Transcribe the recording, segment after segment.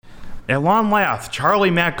At long last,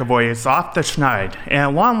 Charlie McAvoy is off the schneid. And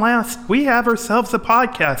at long last, we have ourselves a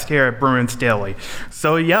podcast here at Bruins Daily.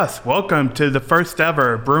 So yes, welcome to the first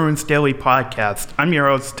ever Bruins Daily podcast. I'm your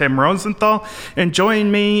host, Tim Rosenthal, and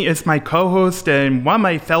joining me is my co-host and one of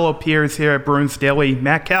my fellow peers here at Bruins Daily,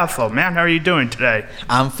 Matt Castle. Matt, how are you doing today?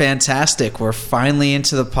 I'm fantastic. We're finally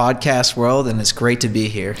into the podcast world, and it's great to be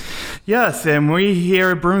here. Yes, and we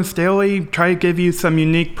here at Bruins Daily try to give you some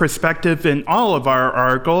unique perspective in all of our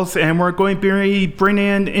articles, and we're going to be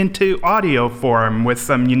bringing it into audio form with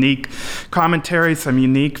some unique commentary, some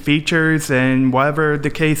unique features, and whatever the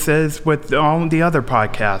case is with all the other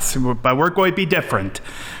podcasts. But we're going to be different.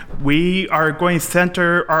 We are going to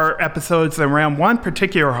center our episodes around one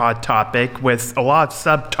particular hot topic with a lot of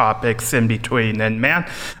subtopics in between. And man,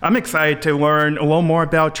 I'm excited to learn a little more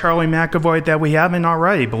about Charlie McAvoy that we haven't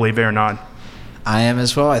already, believe it or not. I am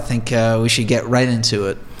as well. I think we should get right into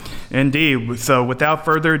it. Indeed. So without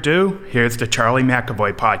further ado, here's the Charlie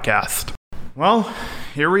McAvoy podcast. Well,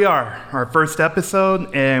 here we are, our first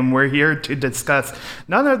episode, and we're here to discuss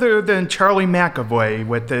none other than Charlie McAvoy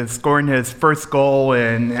with scoring his first goal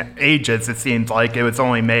in ages. It seems like it was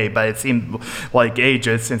only May, but it seemed like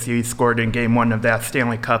ages since he scored in Game 1 of that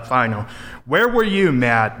Stanley Cup final. Where were you,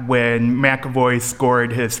 Matt, when McAvoy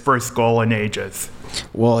scored his first goal in ages?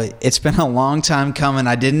 Well, it's been a long time coming.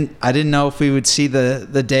 I didn't know if we would see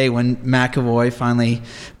the day when McAvoy finally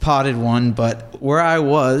potted one, but where I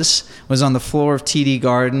was on the floor of TD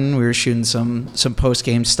Garden. We were shooting some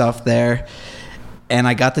post-game stuff there, and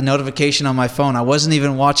I got the notification on my phone. I wasn't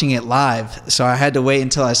even watching it live, so I had to wait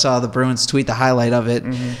until I saw the Bruins tweet the highlight of it.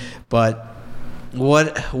 Mm-hmm. But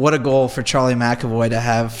what a goal for Charlie McAvoy to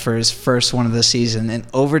have for his first one of the season. An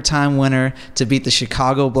overtime winner to beat the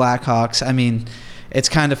Chicago Blackhawks. I mean, it's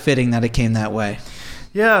kind of fitting that it came that way.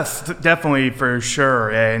 Yes, definitely, for sure.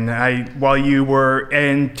 And while you were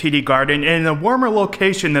in TD Garden, in a warmer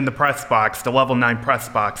location than the press box, the Level 9 press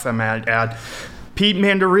box, I might add, Pete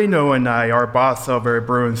Mandarino and I, our boss over at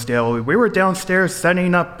Bruins Daily, we were downstairs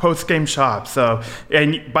setting up post-game shops. So,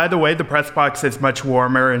 and by the way, the press box is much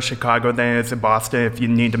warmer in Chicago than it is in Boston. If you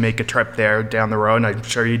need to make a trip there down the road, I'm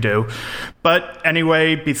sure you do. But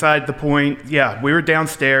anyway, beside the point, yeah, we were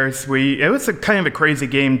downstairs. It was a kind of a crazy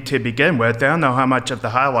game to begin with. I don't know how much of the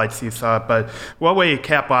highlights you saw, but what way you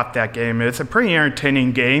cap off that game? It's a pretty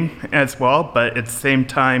entertaining game as well, but at the same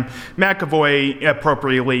time, McAvoy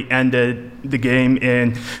appropriately ended the game,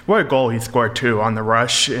 and what a goal he scored too on the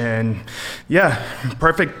rush. And yeah,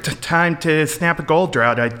 perfect time to snap a goal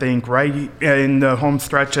drought, I think, right in the home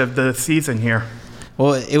stretch of the season here.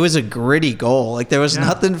 Well, it was a gritty goal. Like, there was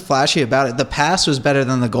nothing flashy about it. The pass was better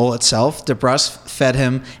than the goal itself. DeBrusk fed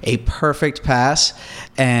him a perfect pass,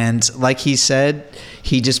 and like he said,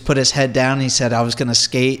 he just put his head down and he said, I was going to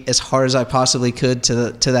skate as hard as I possibly could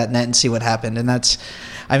to that net and see what happened. And that's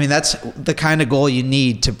the kind of goal you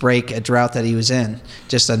need to break a drought that he was in.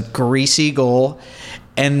 Just a greasy goal,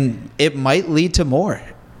 and it might lead to more.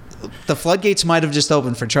 The floodgates might have just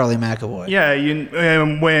opened for Charlie McAvoy. Yeah,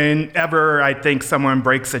 whenever I think someone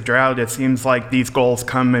breaks a drought, it seems like these goals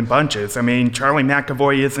come in bunches. I mean, Charlie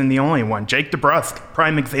McAvoy isn't the only one. Jake DeBrusk,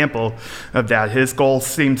 prime example of that. His goals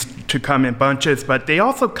seems to come in bunches, but they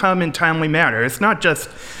also come in timely manner. It's not just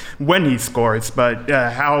when he scores, but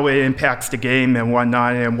how it impacts the game and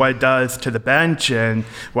whatnot, and what it does to the bench, and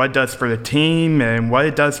what it does for the team, and what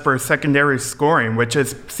it does for secondary scoring, which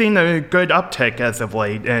has seen a good uptick as of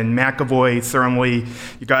late. And McAvoy, certainly,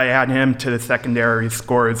 you got to add him to the secondary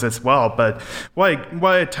scores as well. But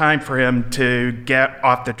what a time for him to get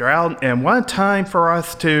off the drought, and what a time for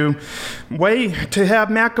us to have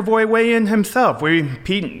McAvoy weigh in himself.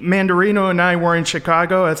 Pete Mandarino and I were in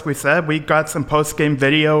Chicago, as we said. We got some post-game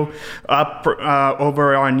video up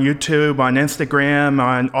over on YouTube, on Instagram,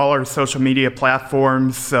 on all our social media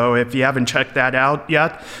platforms. So if you haven't checked that out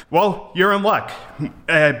yet, well, you're in luck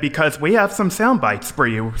because we have some sound bites for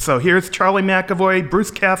you. So here's Charlie McAvoy,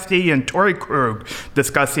 Bruce Cassidy, and Torrey Krug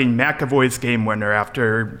discussing McAvoy's game winner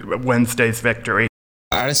after Wednesday's victory.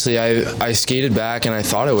 Honestly, I skated back and I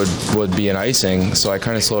thought it would be an icing, so I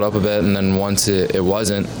kind of slowed up a bit, and then once it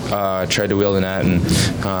wasn't, I tried to wheel the net, and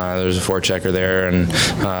there was a forechecker there,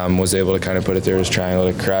 and was able to kind of put it through his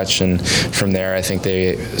triangle to Crutch, and from there I think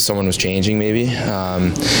someone was changing maybe,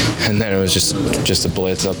 and then it was just a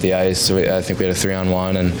blitz up the ice. So I think we had a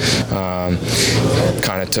 3-on-1, and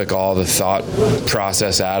kind of took all the thought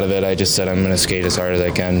process out of it. I just said I'm going to skate as hard as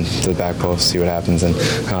I can to the back post, see what happens, and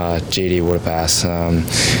JD would have passed.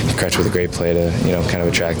 Crutch with a great play to kind of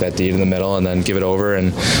attract that D to the middle and then give it over,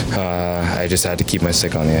 and I just had to keep my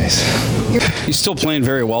stick on the ice. He's still playing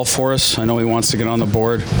very well for us. I know he wants to get on the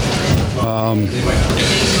board.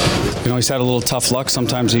 he's had a little tough luck.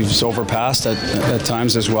 Sometimes he's overpassed at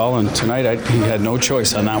times as well. And tonight he had no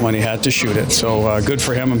choice on that one. He had to shoot it. So good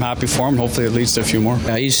for him. I'm happy for him. Hopefully it leads to a few more.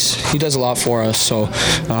 Yeah, he does a lot for us. So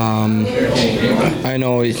I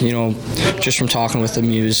know, just from talking with him,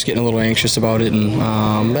 he was getting a little anxious about it,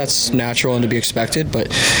 and that's natural and to be expected.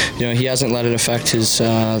 But he hasn't let it affect his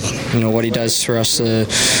what he does for us the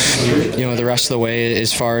rest of the way,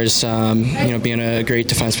 as far as being a great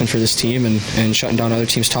defenseman for this team and shutting down other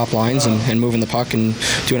teams' top lines and moving the puck and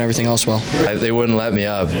doing everything else well. They wouldn't let me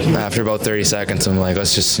up. After about 30 seconds, I'm like,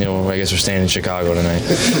 let's just, I guess we're staying in Chicago tonight.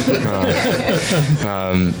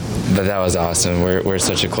 But that was awesome. We're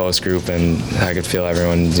such a close group, and I could feel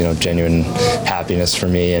everyone's, genuine happiness for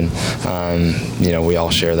me, and we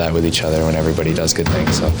all share that with each other when everybody does good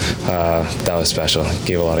things. So that was special.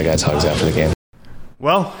 Gave a lot of guys hugs after the game.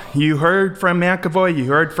 Well, you heard from McAvoy, you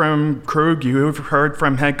heard from Krug, you heard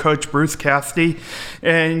from head coach Bruce Cassidy.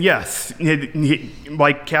 And yes,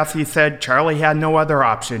 like Cassidy said, Charlie had no other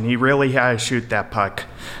option. He really had to shoot that puck.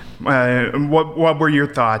 What were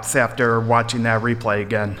your thoughts after watching that replay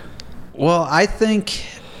again? Well, I think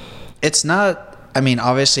it's not,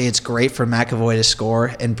 obviously it's great for McAvoy to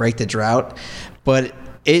score and break the drought, but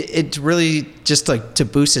it really just to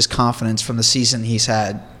boost his confidence from the season he's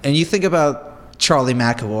had. And you think about Charlie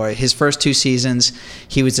McAvoy, his first 2 seasons,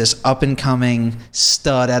 he was this up-and-coming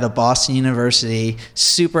stud out of Boston University,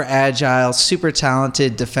 super agile, super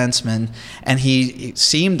talented defenseman, and he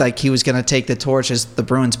seemed like he was going to take the torch as the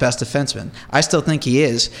Bruins' best defenseman. I still think he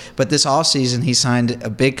is, but this offseason he signed a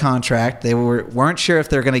big contract. They weren't sure if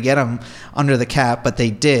they're going to get him under the cap, but they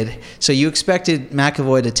did. So you expected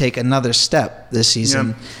McAvoy to take another step this season,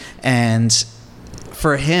 yep. And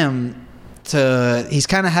for him, he's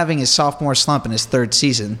kind of having his sophomore slump in his 3rd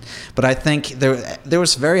season, but I think there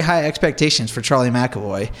was very high expectations for Charlie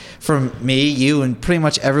McAvoy from me, you, and pretty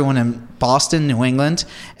much everyone in Boston, New England,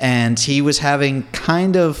 and he was having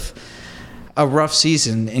kind of a rough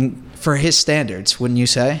season for his standards, wouldn't you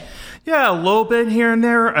say? Yeah, a little bit here and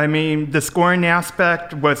there. The scoring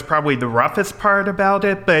aspect was probably the roughest part about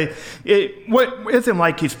it, but it isn't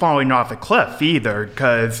like he's falling off a cliff either,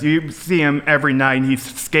 because you see him every night. He's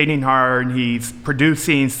skating hard. He's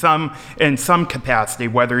producing in some capacity,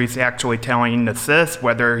 whether he's actually tallying assists,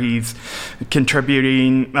 whether he's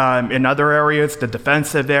contributing in other areas, the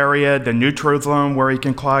defensive area, the neutral zone where he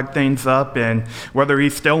can clog things up, and whether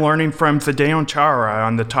he's still learning from Zdeno Chara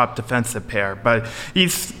on the top defensive pair. But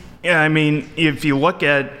if you look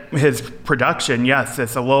at his production, yes,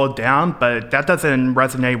 it's a little down, but that doesn't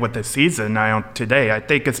resonate with the season today. I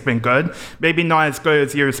think it's been good. Maybe not as good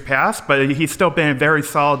as years past, but he's still been a very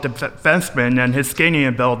solid defenseman, and his skating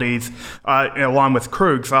abilities, along with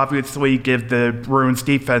Krug's, obviously give the Bruins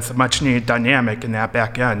defense a much-needed dynamic in that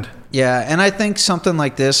back end. Yeah, and I think something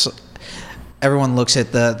like this, everyone looks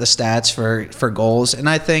at the stats for goals, and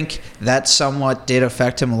I think that somewhat did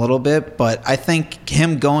affect him a little bit, but I think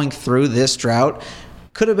him going through this drought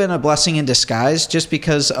could have been a blessing in disguise just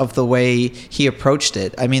because of the way he approached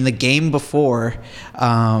it. The game before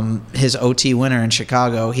his OT winner in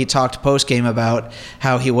Chicago, he talked post-game about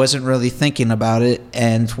how he wasn't really thinking about it,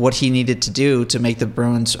 and what he needed to do to make the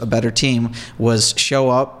Bruins a better team was show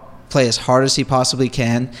up, play as hard as he possibly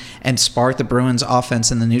can, and spark the Bruins offense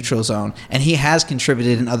in the neutral zone. And he has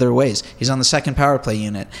contributed in other ways. He's on the 2nd power play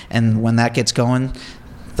unit, and when that gets going,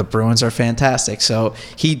 the Bruins are fantastic. So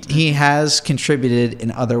he has contributed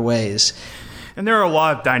in other ways. And there are a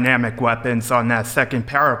lot of dynamic weapons on that 2nd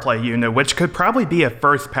power play unit, which could probably be a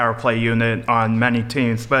 1st power play unit on many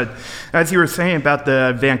teams. But as you were saying about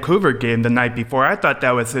the Vancouver game the night before, I thought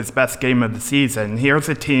that was his best game of the season. Here's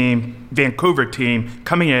a Vancouver team,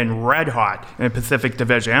 coming in red hot in the Pacific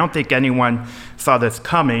Division. I don't think anyone saw this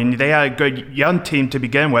coming. They had a good young team to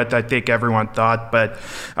begin with, I think everyone thought, but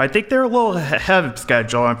I think they're a little ahead of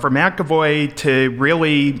schedule. And for McAvoy to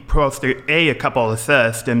really post a couple of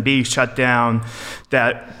assists, and B, shut down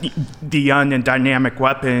the young and dynamic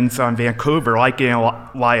weapons on Vancouver, like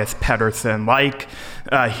Elias Pettersson, like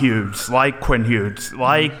Hughes, like Quinn Hughes,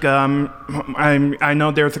 like I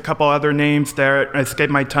know there's a couple other names that escape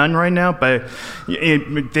my tongue right now, but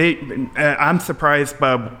I'm surprised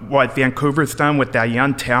by what Vancouver's done with that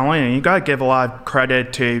young talent, and you got to give a lot of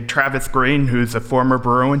credit to Travis Green, who's a former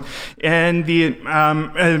Bruin, and the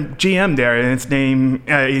GM there, and his name,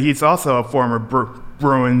 he's also a former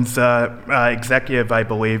Bruins executive, I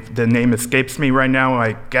believe. The name escapes me right now.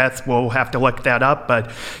 I guess we'll have to look that up,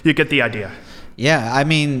 but you get the idea. Yeah,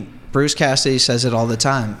 Bruce Cassidy says it all the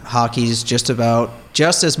time. Hockey's just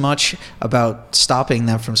as much about stopping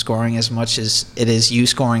them from scoring as much as it is you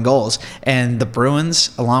scoring goals. And the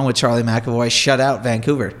Bruins, along with Charlie McAvoy, shut out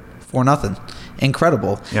Vancouver. 4-0.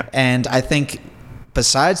 Incredible. Yeah. And I think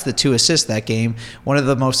besides the 2 assists that game, one of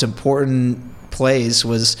the most important plays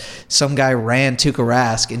was some guy ran Tuukka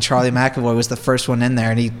Rask, and Charlie McAvoy was the first one in there,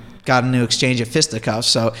 and he got into exchange of fisticuffs.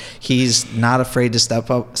 So he's not afraid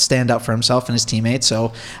to stand up for himself and his teammates.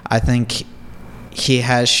 So I think he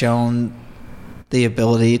has shown the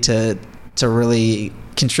ability to really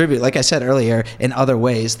contribute, like I said earlier, in other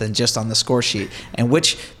ways than just on the score sheet, and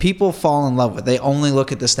which people fall in love with. They only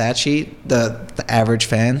look at the stat sheet, the average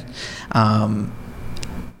fan.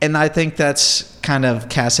 And I think that's kind of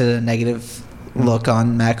casted a negative look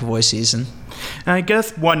on McAvoy's season. And I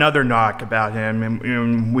guess one other knock about him,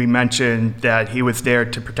 and we mentioned that he was there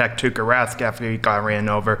to protect Tuukka Rask after he got ran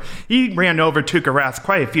over. He ran over Tuukka Rask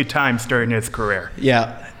quite a few times during his career.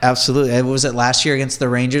 Yeah, absolutely. Was it last year against the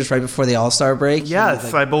Rangers right before the All-Star break?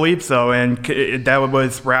 Yes, I believe so. And that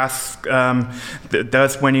was Rask.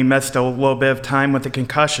 That's when he missed a little bit of time with the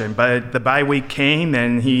concussion. But the bye week came,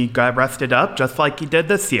 and he got rested up just like he did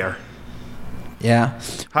this year. Yeah.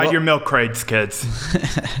 Hide your milk crates, kids.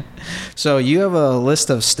 So you have a list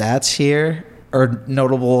of stats here, or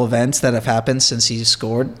notable events that have happened since he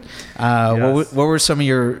scored. Yes. What were some of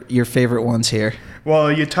your favorite ones here?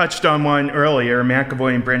 Well, you touched on one earlier,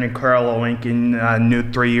 McAvoy and Brandon Carlo linking new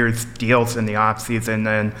 3-year deals in the offseason,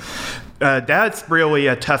 and that's really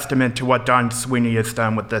a testament to what Don Sweeney has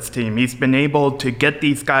done with this team. He's been able to get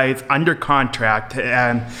these guys under contract,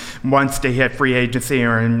 and once they hit free agency,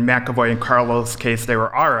 or in McAvoy and Carlo's case, they were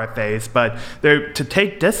RFAs, but they're to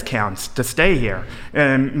take discounts to stay here.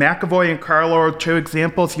 And McAvoy and Carlo are 2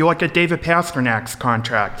 examples. You look at David Pasternak's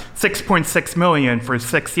contract, $6.6 million for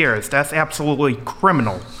 6 years. That's absolutely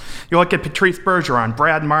criminal. You look at Patrice Bergeron,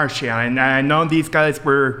 Brad Marchand, and I know these guys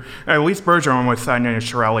were, at least Bergeron was signed in the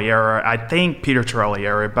Chiarelli era. I think Peter Chiarelli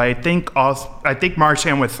era, but I think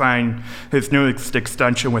Marchand was signed, his newest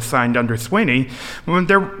extension was signed under Sweeney.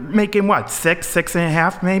 They're making what,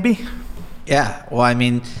 6.5 maybe? Yeah, well, I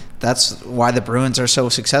mean, that's why the Bruins are so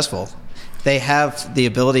successful. They have the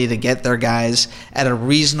ability to get their guys at a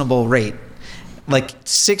reasonable rate. Like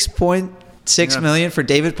 $6.6 million for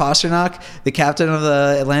David Pastrnak, the captain of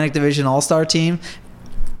the Atlantic Division All-Star team,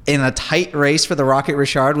 in a tight race for the Rocket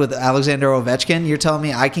Richard with Alexander Ovechkin. You're telling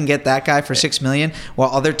me I can get that guy for $6 million while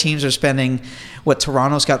other teams are spending,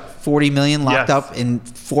 Toronto's got $40 million locked up in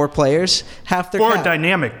 4 players, half their 4 cap.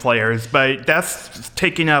 dynamic players, but that's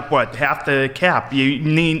taking up half the cap. You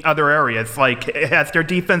need other areas. Like, has their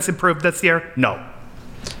defense improved this year? No.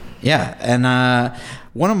 Yeah, and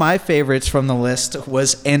one of my favorites from the list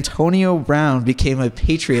was Antonio Brown became a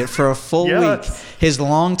Patriot for a full week. His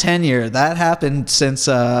long tenure, that happened since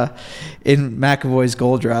in McAvoy's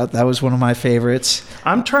gold drought. That was one of my favorites.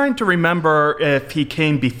 I'm trying to remember if he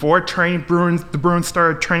came before the Bruins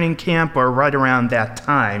started training camp or right around that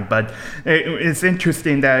time, but it's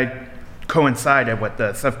interesting that it coincided with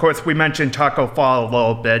this. Of course, we mentioned Taco Fall a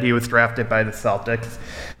little bit. He was drafted by the Celtics.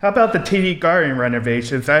 How about the TD Garden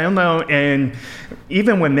renovations? I don't know, and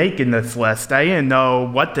even when making this list, I didn't know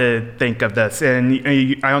what to think of this. And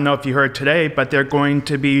I don't know if you heard today, but they're going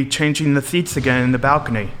to be changing the seats again in the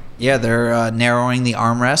balcony. Yeah, they're narrowing the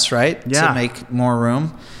armrests, right? Yeah. To make more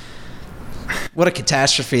room. What a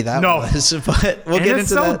catastrophe that was. But we'll get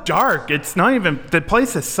into that. It's so dark. It's not even, the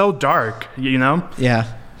place is so dark, you know?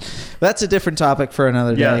 Yeah. That's a different topic for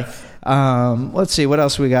another day. Yes. Let's see, what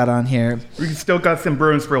else we got on here? We still got some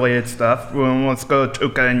Bruins-related stuff. Well, let's go to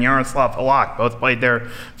Tuukka and Yaroslav Halak. Both played their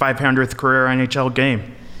 500th career NHL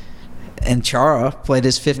game. And Chara played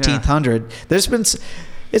his 1500.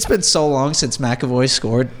 It's been so long since McAvoy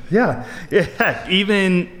scored. Yeah.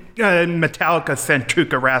 Even Metallica sent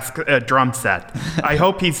Tuukka Rask a drum set. I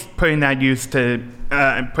hope he's putting that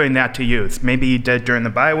to use. Maybe he did during the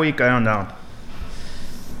bye week. I don't know.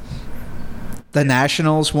 The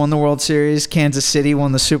Nationals won the World Series. Kansas City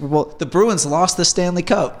won the Super Bowl. The Bruins lost the Stanley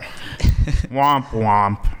Cup. Womp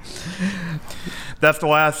womp.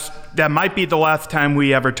 That might be the last time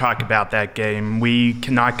we ever talk about that game. We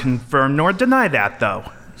cannot confirm nor deny that, though.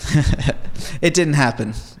 It didn't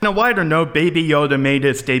happen. On a lighter note, Baby Yoda made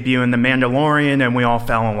his debut in The Mandalorian, and we all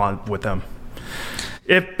fell in love with him.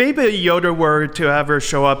 If Baby Yoda were to ever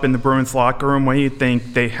show up in the Bruins locker room, how do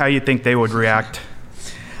you think they would react?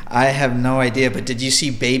 I have no idea, but did you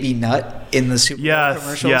see Baby Nut in the Super Bowl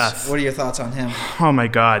commercials? Yes. What are your thoughts on him? Oh, my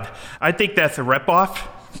God. I think that's a ripoff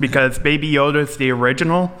because Baby Yoda's the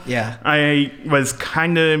original. Yeah. I was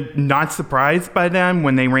kind of not surprised by them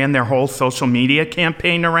when they ran their whole social media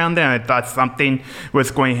campaign around that. I thought something was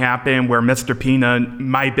going to happen where Mr. Peanut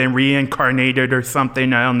might have been reincarnated or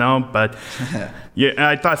something. I don't know, but yeah,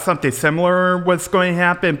 I thought something similar was going to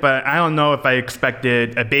happen, but I don't know if I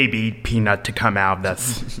expected a baby Peanut to come out of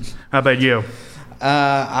this. How about you?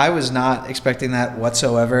 I was not expecting that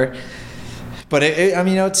whatsoever. But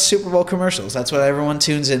it's Super Bowl commercials. That's what everyone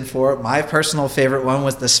tunes in for. My personal favorite one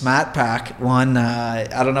was the Smat Pack one. I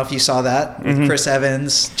don't know if you saw that with Chris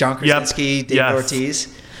Evans, John Krasinski, David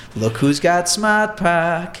Ortiz. Look who's got Smat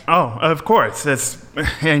Pack. Oh, of course.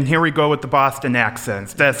 And here we go with the Boston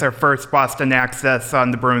accents. That's our first Boston accents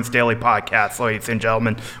on the Bruins Daily Podcast, ladies and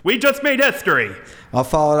gentlemen. We just made history. I'll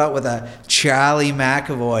follow it up with a Charlie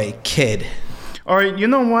McAvoy kid. All right, you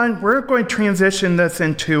know what? We're going to transition this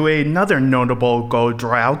into another notable goal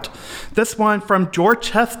drought. This one from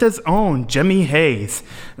Dorchester's own Jimmy Hayes.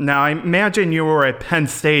 Now, I imagine you were at Penn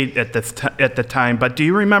State at the time, but do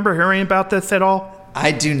you remember hearing about this at all?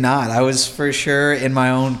 I do not. I was for sure in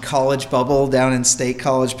my own college bubble down in State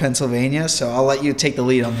College, Pennsylvania, so I'll let you take the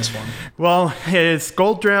lead on this one. Well, his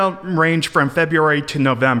goal drought ranged from February to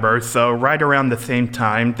November, so right around the same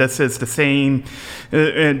time. This was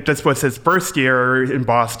his first year in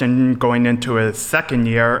Boston going into his second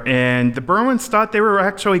year, and the Bruins thought they were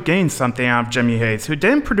actually getting something out of Jimmy Hayes, who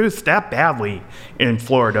didn't produce that badly in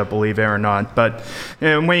Florida, believe it or not. But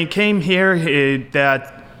when he came here,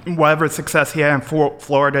 whatever success he had in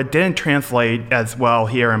Florida didn't translate as well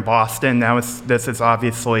here in Boston. This is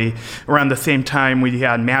obviously around the same time we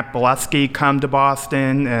had Matt Bolesky come to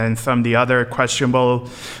Boston and some of the other questionable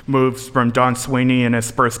moves from Don Sweeney in his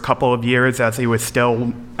first couple of years as he was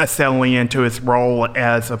still settling into his role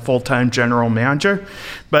as a full-time general manager.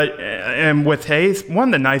 And with Hayes, one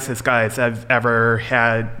of the nicest guys I've ever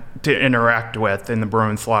had to interact with in the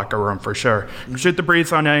Bruins locker room, for sure. Shoot the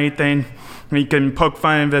breeze on anything. He can poke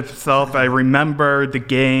fun of himself. I remember the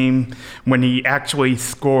game when he actually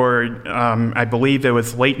scored, I believe it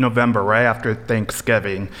was late November, right after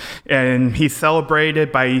Thanksgiving. And he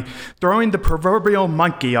celebrated by throwing the proverbial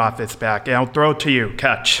monkey off his back. And I'll throw it to you.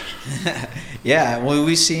 Catch. Yeah, well,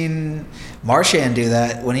 we've seen Marchand do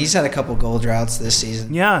that when he's had a couple goal droughts this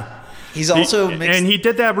season. Yeah. He's also and he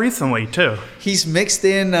did that recently, too. He's mixed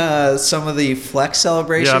in some of the flex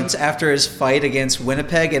celebrations after his fight against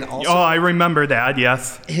Winnipeg. And also I remember that,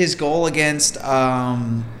 yes. His goal against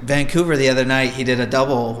Vancouver the other night, he did a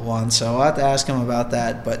double one, so I'll have to ask him about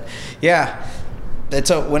that. But, yeah,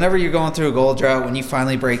 whenever you're going through a goal drought, when you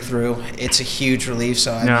finally break through, it's a huge relief.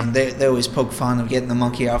 So, I mean, they always poke fun of getting the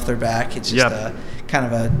monkey off their back. It's just kind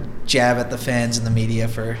of a jab at the fans and the media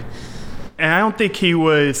for... And I don't think he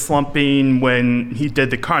was slumping when he did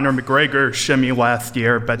the Conor McGregor shimmy last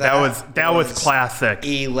year, but that was classic.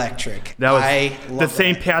 Electric. That was the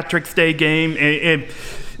St. Patrick's Day game,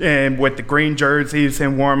 and with the green jerseys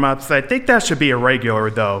and warm-ups. I think that should be a regular,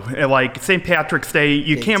 though. Like St. Patrick's Day,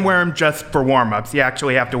 you can't wear them just for warm-ups. You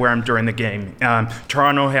actually have to wear them during the game.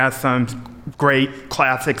 Toronto has some great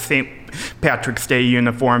classic St. Patrick's Day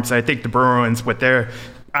uniforms. I think the Bruins, with their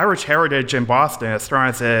Irish heritage in Boston, as strong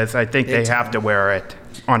as it is, I think they have to wear it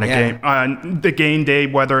on the game day,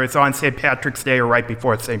 whether it's on St. Patrick's Day or right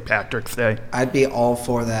before St. Patrick's Day. I'd be all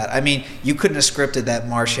for that. I mean, you couldn't have scripted that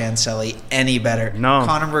Marchand Selly any better. No.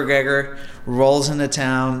 Conor McGregor rolls into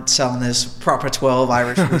town selling this Proper 12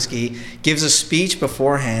 Irish whiskey, gives a speech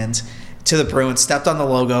beforehand to the Bruins, stepped on the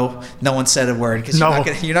logo. No one said a word because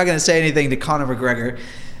you're not going to say anything to Conor McGregor.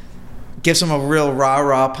 Gives him a real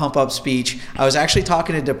rah-rah pump-up speech. I was actually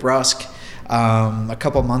talking to DeBrusk a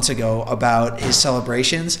couple months ago about his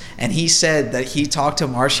celebrations, and he said that he talked to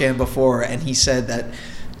Marchand before, and he said that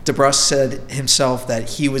DeBrusk said himself that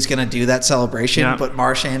he was going to do that celebration, but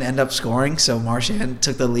Marchand ended up scoring, so Marchand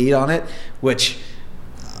took the lead on it, which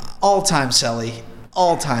all-time Selly.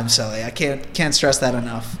 I can't stress that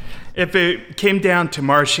enough. If it came down to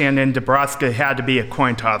Marchand and DeBrusk, it had to be a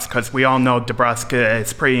coin toss because we all know DeBrusk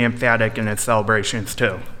is pretty emphatic in his celebrations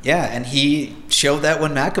too. Yeah, and he showed that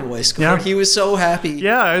when McAvoy scored. Yeah. He was so happy.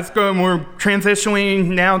 Yeah, we're transitioning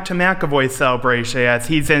now to McAvoy's celebration as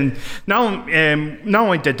he's in. Not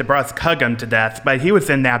only did DeBrusk hug him to death, but he was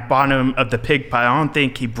in that bottom of the pig pile. I don't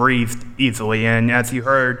think he breathed easily, and as you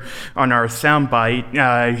heard on our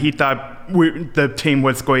soundbite, he thought the team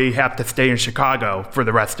was going to have to stay in Chicago for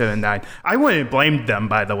the rest of the night. I wouldn't blame them,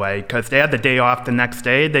 by the way, because they had the day off the next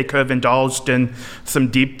day. They could have indulged in some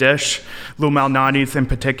deep dish. Lou Malnati's in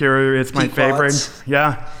particular is my favorite.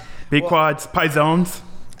 Yeah. Pequods, Paizones.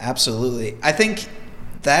 Absolutely. I think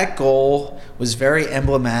that goal was very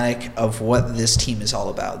emblematic of what this team is all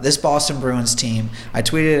about. This Boston Bruins team, I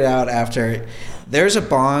tweeted it out after. There's a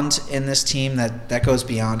bond in this team that goes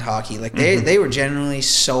beyond hockey. Like they were genuinely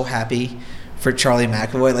so happy for Charlie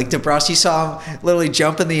McAvoy. Like DeBrusk, you saw him literally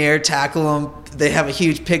jump in the air, tackle him. They have a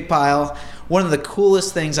huge pig pile. One of the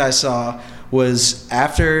coolest things I saw was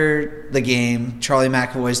after the game, Charlie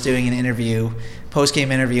McAvoy's doing an interview,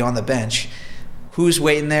 post-game interview on the bench. Who's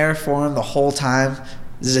waiting there for him the whole time?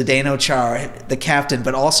 Zdeno Chara, the captain,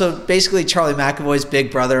 but also basically Charlie McAvoy's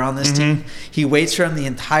big brother on this team. He waits for him the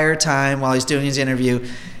entire time while he's doing his interview.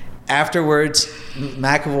 Afterwards,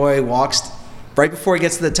 McAvoy walks right before he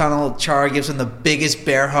gets to the tunnel. Chara gives him the biggest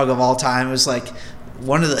bear hug of all time. It was like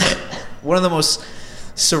one of the most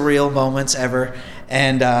surreal moments ever.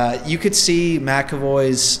 And you could see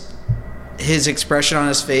McAvoy's expression on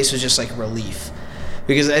his face was just like relief.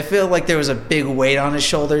 Because I feel like there was a big weight on his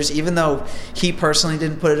shoulders, even though he personally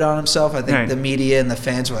didn't put it on himself. I think the media and the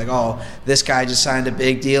fans were like, oh, this guy just signed a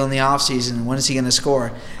big deal in the offseason. When is he going to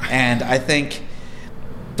score? And I think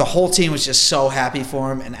the whole team was just so happy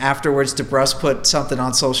for him. And afterwards, DeBrusk put something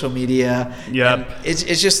on social media. Yep.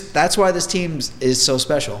 It's just, that's why this team is so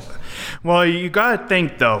special. Well, you got to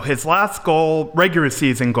think, though, his last goal, regular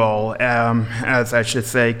season goal, as I should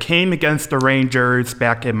say, came against the Rangers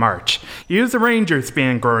back in March. He was a Rangers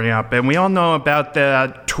fan growing up, and we all know about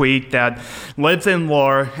that tweet that lives in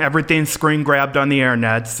lore. Everything's screen grabbed on the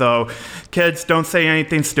internet, so kids, don't say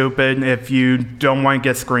anything stupid if you don't want to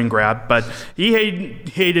get screen grabbed. But he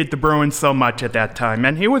hated the Bruins so much at that time,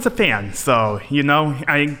 and he was a fan. So,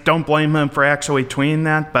 I don't blame him for actually tweeting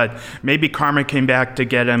that, but maybe karma came back to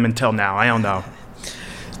get him until now. I don't know.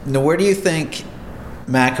 Now, where do you think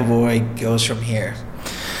McAvoy goes from here?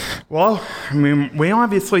 Well, I mean, we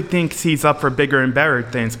obviously think he's up for bigger and better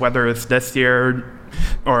things, whether it's this year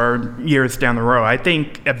or years down the road. I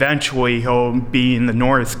think eventually he'll be in the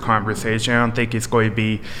Norris conversation. I don't think he's going to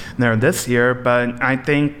be there this year, but I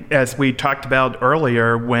think, as we talked about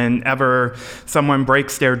earlier, whenever someone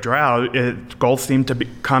breaks their drought, goals seem to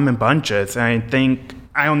come in bunches. And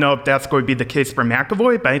I don't know if that's going to be the case for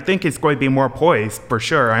McAvoy, but I think he's going to be more poised for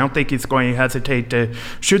sure. I don't think he's going to hesitate to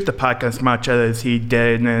shoot the puck as much as he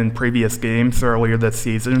did in previous games earlier this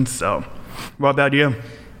season. So, what about you?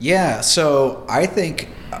 Yeah, so I think,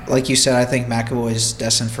 like you said, I think McAvoy is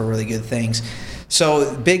destined for really good things.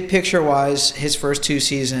 So, big picture-wise, his first 2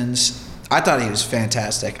 seasons, I thought he was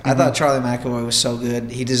fantastic. I thought Charlie McAvoy was so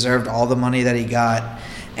good. He deserved all the money that he got,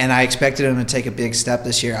 and I expected him to take a big step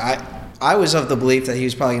this year. I was of the belief that he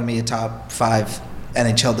was probably going to be a top 5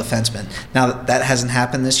 NHL defenseman. Now, that hasn't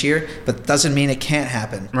happened this year, but doesn't mean it can't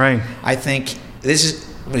happen. Right. I think this is,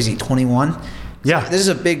 what is he, 21? Yeah. This is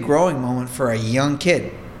a big growing moment for a young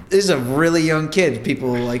kid. This is a really young kid.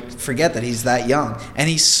 People forget that he's that young. And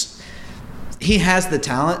he has the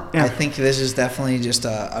talent. Yeah. I think this is definitely just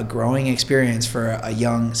a growing experience for a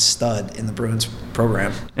young stud in the Bruins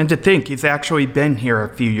program. And to think, he's actually been here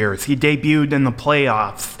a few years. He debuted in the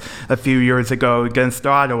playoffs a few years ago against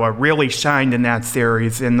Ottawa, really shined in that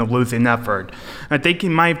series in the losing effort. I think he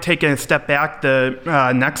might have taken a step back the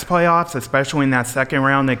next playoffs, especially in that second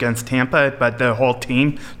round against Tampa, but the whole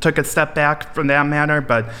team took a step back from that matter.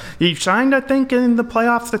 But he shined, I think, in the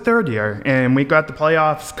playoffs the third year. And we got the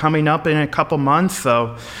playoffs coming up in a couple months,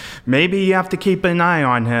 so maybe you have to keep an eye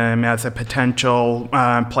on him as a potential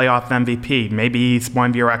playoff MVP. Maybe he's one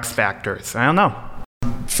of your X factors. I don't know.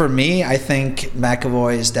 For me, I think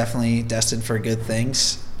McAvoy is definitely destined for good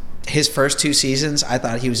things. His first 2 seasons, I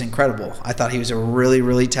thought he was incredible. I thought he was a really,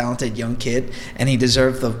 really talented young kid, and he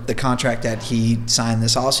deserved the contract that he signed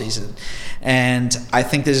this offseason. And I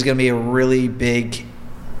think this is going to be a really big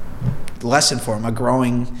lesson for him, a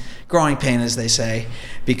growing pain, as they say,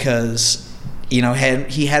 because he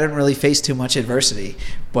hadn't really faced too much adversity.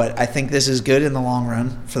 But I think this is good in the long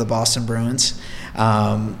run for the Boston Bruins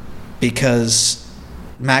because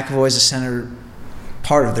McAvoy is a center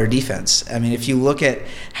part of their defense. I mean, if you look at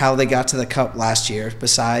how they got to the Cup last year,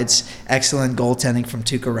 besides excellent goaltending from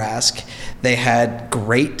Tuukka Rask, they had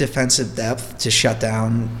great defensive depth to shut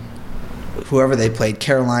down whoever they played,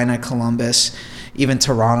 Carolina, Columbus, even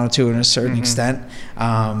Toronto to a certain extent.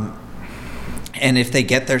 And if they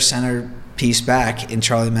get their center piece back in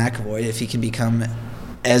Charlie McAvoy, if he can become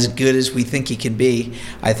as good as we think he can be,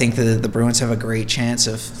 I think that the Bruins have a great chance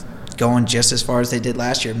of going just as far as they did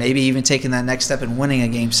last year, maybe even taking that next step and winning a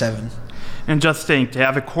Game 7. And just think, to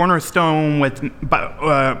have a cornerstone with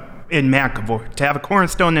in McAvoy, to have a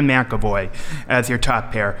cornerstone in McAvoy as your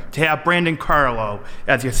top pair, to have Brandon Carlo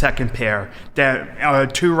as your second pair,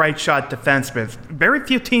 that two right shot defensemen. Very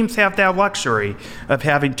few teams have that luxury of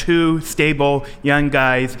having two stable young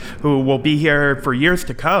guys who will be here for years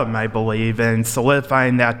to come, I believe, and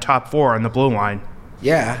solidifying that top four on the blue line.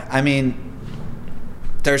 Yeah, I mean,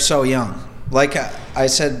 they're so young. Like I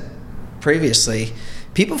said previously,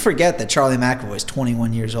 people forget that Charlie McAvoy is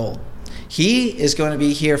 21 years old. He is going to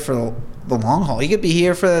be here for the long haul. He could be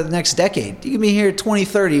here for the next decade. He could be here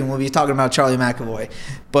 2030 and we'll be talking about Charlie McAvoy.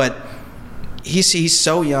 But he's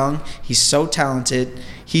so young. He's so talented.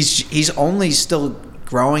 He's only still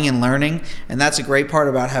growing and learning, and that's a great part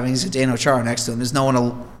about having Zdeno Chara next to him. There's no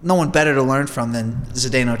one better to learn from than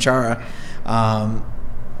Zdeno Chara.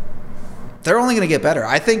 They're only going to get better.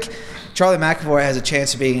 I think Charlie McAvoy has a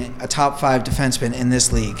chance of being a top 5 defenseman in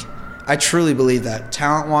this league. I truly believe that.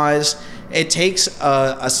 Talent-wise, it takes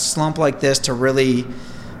a slump like this to really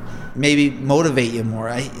maybe motivate you more.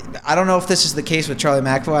 I don't know if this is the case with Charlie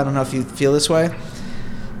McAvoy. I don't know if you feel this way.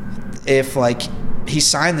 If, like, he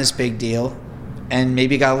signed this big deal and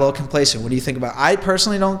maybe got a little complacent. What do you think about it? I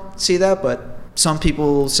personally don't see that, but some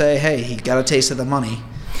people say, hey, he got a taste of the money.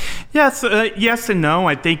 Yes, yes and no.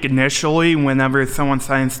 I think initially, whenever someone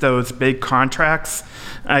signs those big contracts,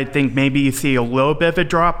 I think maybe you see a little bit of a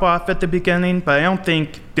drop-off at the beginning, but I don't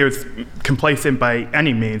think there's complacent by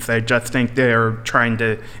any means. I just think they're trying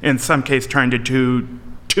to, in some case, trying to do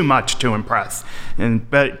too much to impress.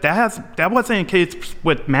 But that wasn't the case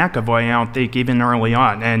with McAvoy, I don't think, even early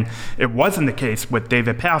on. And it wasn't the case with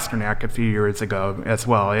David Pastrnak a few years ago as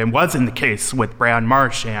well. It wasn't the case with Brad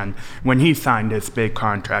Marchand when he signed his big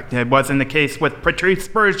contract. It wasn't the case with Patrice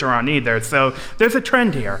Bergeron either. So there's a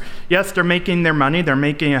trend here. Yes, they're making their money, they're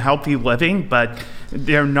making a healthy living, but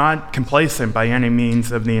they're not complacent by any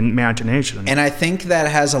means of the imagination. And I think that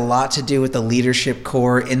has a lot to do with the leadership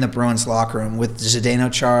core in the Bruins locker room with Zdeno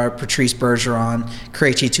Chara, Patrice Bergeron,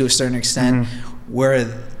 Krejci to a certain extent, where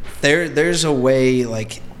there's a way,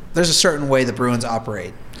 like, there's a certain way the Bruins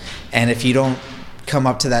operate. And if you don't come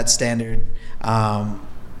up to that standard,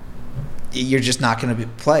 you're just not going to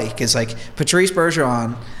play. Because, like, Patrice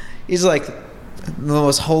Bergeron, he's like the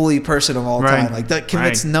most holy person of all time. Like, that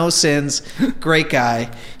commits no sins. Great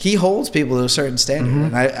guy. He holds people to a certain standard.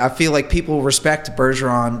 And I feel like people respect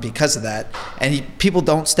Bergeron because of that. And people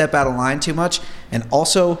don't step out of line too much. And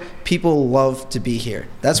also, people love to be here.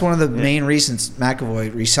 That's one of the main reasons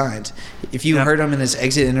McAvoy resigned. If you heard him in his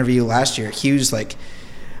exit interview last year, he was like,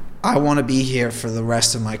 I want to be here for the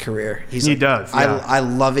rest of my career. He does. I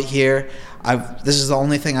love it here. This is the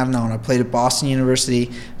only thing I've known. I played at Boston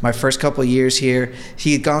University my first couple of years here.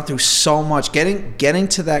 He had gone through so much. Getting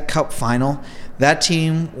to that Cup final, that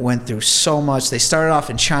team went through so much. They started off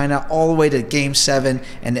in China all the way to Game 7,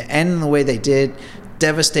 and to end in the way they did,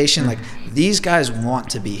 devastation. Like, these guys want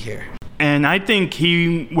to be here. And I think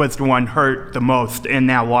he was the one hurt the most in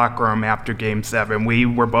that locker room after Game 7. We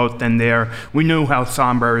were both in there. We knew how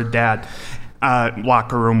somber that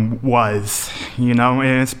locker room was, and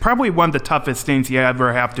it's probably one of the toughest things you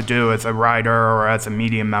ever have to do as a writer or as a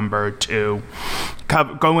media member, to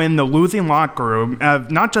go in the losing locker room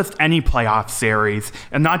of not just any playoff series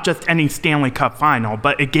and not just any Stanley Cup final,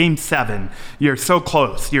 but a Game 7. You're so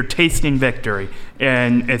close. You're tasting victory,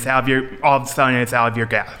 and it's out of all of a sudden it's out of your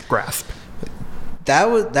grasp.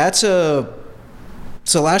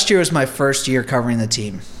 So last year was my first year covering the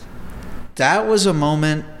team. That was a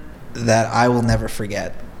moment that I will never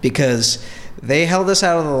forget, because they held us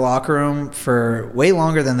out of the locker room for way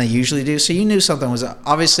longer than they usually do. So you knew something was –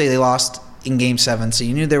 obviously they lost in Game 7, so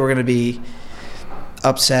you knew they were going to be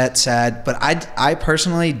upset, sad. But I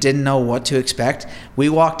personally didn't know what to expect. We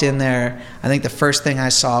walked in there. I think the first thing I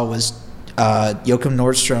saw was Joachim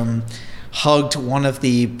Nordstrom hugged one of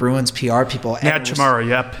the Bruins PR people. Matt Chamara,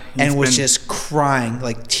 yep. And was just crying,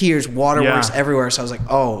 like tears, waterworks everywhere. So I was like,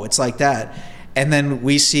 oh, it's like that. And then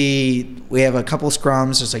we have a couple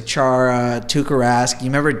scrums. There's like Chara, Tuukka Rask. You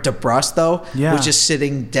remember DeBrus, though? Yeah. Was just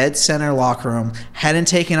sitting dead center locker room, hadn't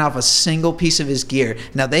taken off a single piece of his gear.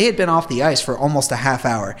 Now, they had been off the ice for almost a half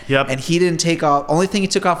hour. Yep. And he didn't take off. Only thing he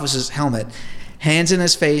took off was his helmet. Hands in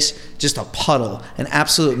his face, just a puddle, an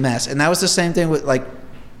absolute mess. And that was the same thing with, like,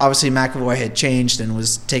 obviously McAvoy had changed and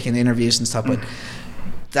was taking interviews and stuff, but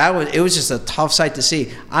it was just a tough sight to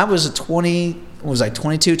see. I was a 22,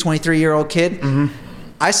 23-year-old kid.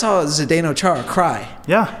 I saw Zdeno Chara cry.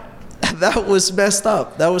 Yeah. That was messed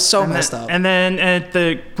up. That was messed up. And then at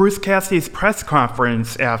the Bruce Cassidy's press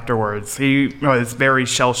conference afterwards, he was very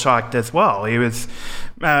shell-shocked as well. He was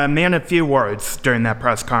man of few words during that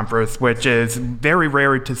press conference, which is very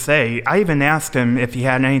rare to say. I even asked him if he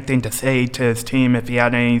had anything to say to his team, if he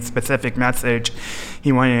had any specific message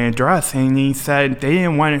he wanted to address, and he said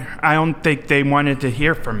I don't think they wanted to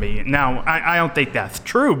hear from me. Now, I don't think that's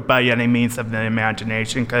true by any means of the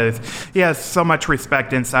imagination, because he has so much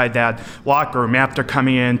respect inside that locker room after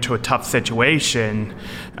coming into a tough situation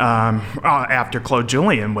after Claude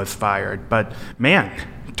Julien was fired. But man,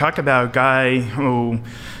 talk about a guy who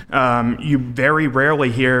you very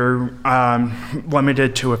rarely hear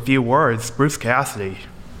limited to a few words. Bruce Cassidy.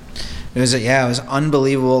 It was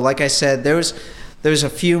unbelievable. Like I said, there was a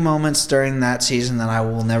few moments during that season that I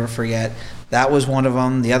will never forget. That was one of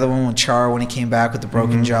them. The other one with Char when he came back with the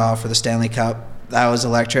broken jaw for the Stanley Cup. That was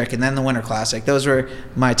electric. And then the Winter Classic. Those were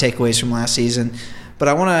my takeaways from last season. But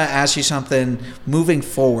I want to ask you something moving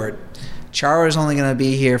forward. Chara is only going to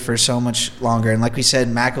be here for so much longer. And like we said,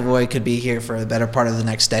 McAvoy could be here for the better part of the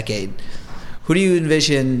next decade. Who do you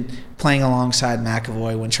envision playing alongside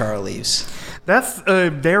McAvoy when Chara leaves? That's a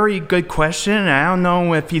very good question. I don't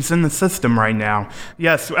know if he's in the system right now.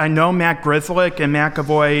 Yes, I know Matt Grzelcyk and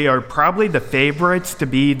McAvoy are probably the favorites to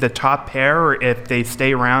be the top pair if they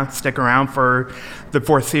stick around for the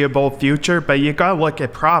foreseeable future. But you got to look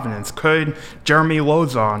at Providence. Could Jeremy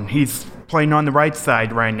Lauzon, he's playing on the right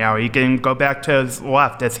side right now. He can go back to his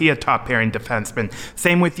left. Is he a top pairing defenseman?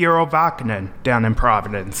 Same with Eero Vakanainen down in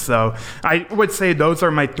Providence. So I would say those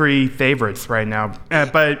are my three favorites right now.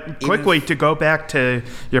 But quickly to go back to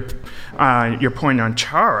your point on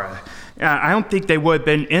Chara, I don't think they would have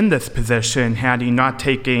been in this position had he not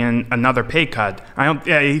taken another pay cut.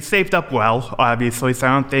 He saved up well, obviously, so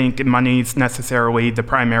I don't think money's necessarily the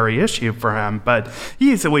primary issue for him. But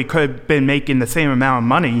he easily could have been making the same amount of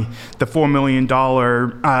money, the $4 million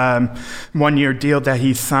one-year deal that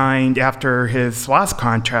he signed after his last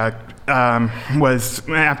contract was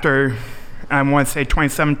after, I want to say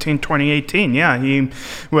 2017, 2018. Yeah, he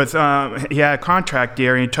had a contract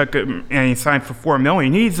year and he took it and he signed for $4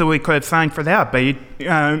 million. He easily could have signed for that, but he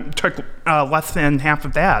took less than half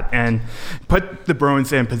of that and put the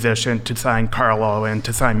Bruins in position to sign Carlo and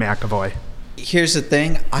to sign McAvoy. Here's the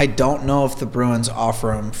thing: I don't know if the Bruins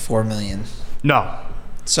offer him $4 million. No.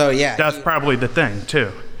 So yeah, that's probably the thing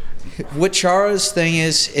too. What Chara's thing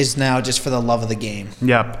is now just for the love of the game.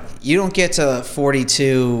 Yep. You don't get to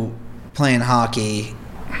 42 playing hockey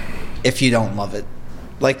if you don't love it.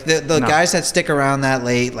 Like the guys that stick around that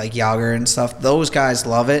late, like Yager and stuff, those guys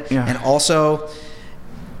love it. Yeah. And also,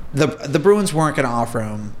 the Bruins weren't going to offer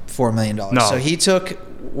him $4 million. No. So he took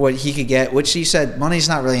what he could get, which he said money's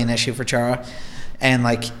not really an issue for Chara, and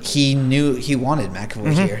like he knew he wanted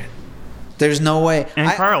McAvoy here. There's no way.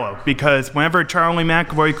 And Carlo, because whenever Charlie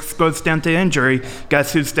McAvoy goes down to injury,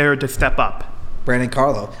 guess who's there to step up? Brandon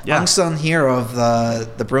Carlo, unsung hero of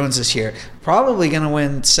the Bruins this year. Probably going to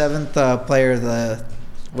win 7th player of the,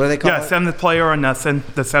 what do they call it? 7th player on Nesson,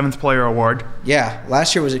 the 7th player award. Yeah,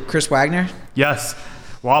 last year was it Chris Wagner? Yes.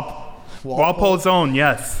 Walpole's own,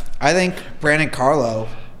 yes. I think Brandon Carlo.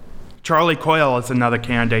 Charlie Coyle is another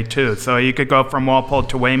candidate too, so you could go from Walpole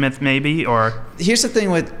to Weymouth maybe, or... Here's the thing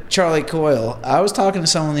with Charlie Coyle. I was talking to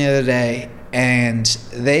someone the other day, and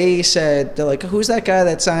they said, they're like, who's that guy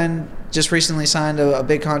that just recently signed a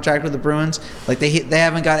big contract with the Bruins? Like, they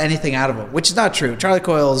haven't got anything out of him, which is not true. Charlie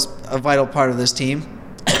Coyle is a vital part of this team.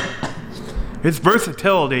 His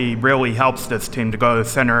versatility really helps this team to go to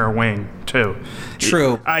center or wing, too.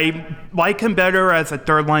 True. I like him better as a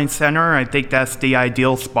third-line center. I think that's the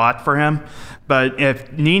ideal spot for him. But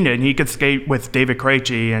if needed, he could skate with David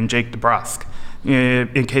Krejci and Jake DeBrusk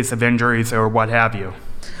in case of injuries or what have you.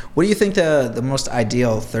 What do you think the most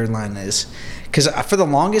ideal third line is? Because for the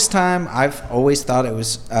longest time, I've always thought it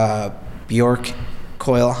was Bjork,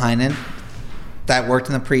 Coyle, Heinen. That worked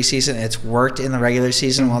in the preseason. It's worked in the regular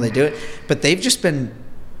season while they do it. But they've just been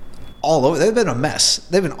all over. They've been a mess.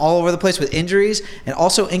 They've been all over the place with injuries and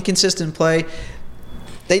also inconsistent play.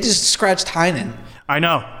 They just scratched Heinen. I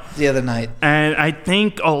know. The other night. And I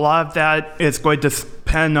think a lot of that is going to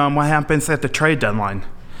depend on what happens at the trade deadline.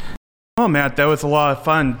 Oh, Matt, that was a lot of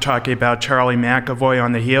fun talking about Charlie McAvoy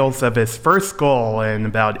on the heels of his first goal in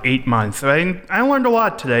about 8 months. I learned a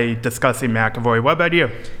lot today discussing McAvoy. What about you?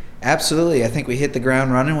 Absolutely. I think we hit the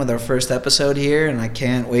ground running with our first episode here, and I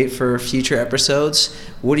can't wait for future episodes.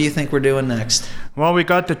 What do you think we're doing next? Well, we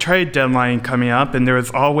got the trade deadline coming up, and there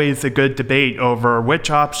is always a good debate over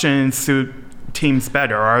which options suit teams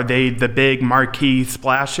better? Are they the big marquee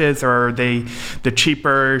splashes, or are they the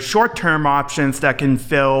cheaper short-term options that can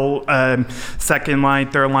fill second line,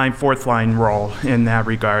 third line, fourth line role in that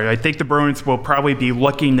regard? I think the Bruins will probably be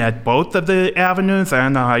looking at both of the avenues. I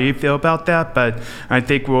don't know how you feel about that, but I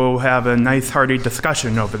think we'll have a nice hearty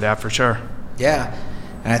discussion over that for sure. Yeah,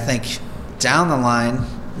 and I think down the line,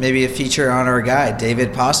 maybe a feature on our guy,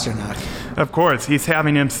 David Pastrnak. Of course, he's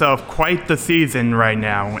having himself quite the season right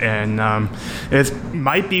now, and it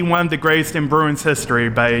might be one of the greatest in Bruins history.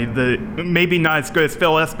 Maybe not as good as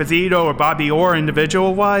Phil Esposito or Bobby Orr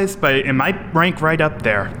individual-wise, but it might rank right up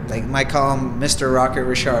there. They might call him Mr. Rocket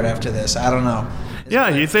Richard after this. I don't know. Yeah,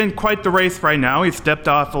 he's in quite the race right now. He stepped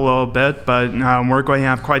off a little bit, but we're going to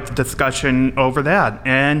have quite the discussion over that.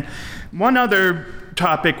 And one other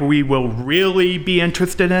topic we will really be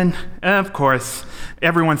interested in, of course,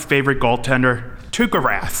 everyone's favorite goaltender, Tuukka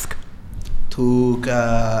Rask.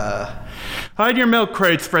 Tuukka. Hide your milk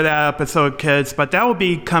crates for that episode, kids, but that will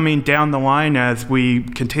be coming down the line as we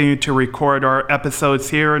continue to record our episodes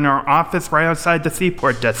here in our office right outside the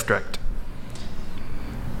Seaport District.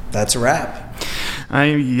 That's a wrap.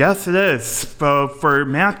 Yes, it is. So for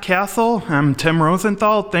Matt Castle, I'm Tim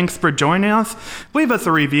Rosenthal. Thanks for joining us. Leave us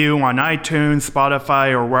a review on iTunes,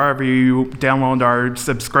 Spotify, or wherever you download our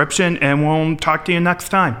subscription, and we'll talk to you next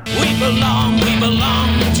time. We belong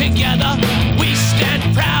together.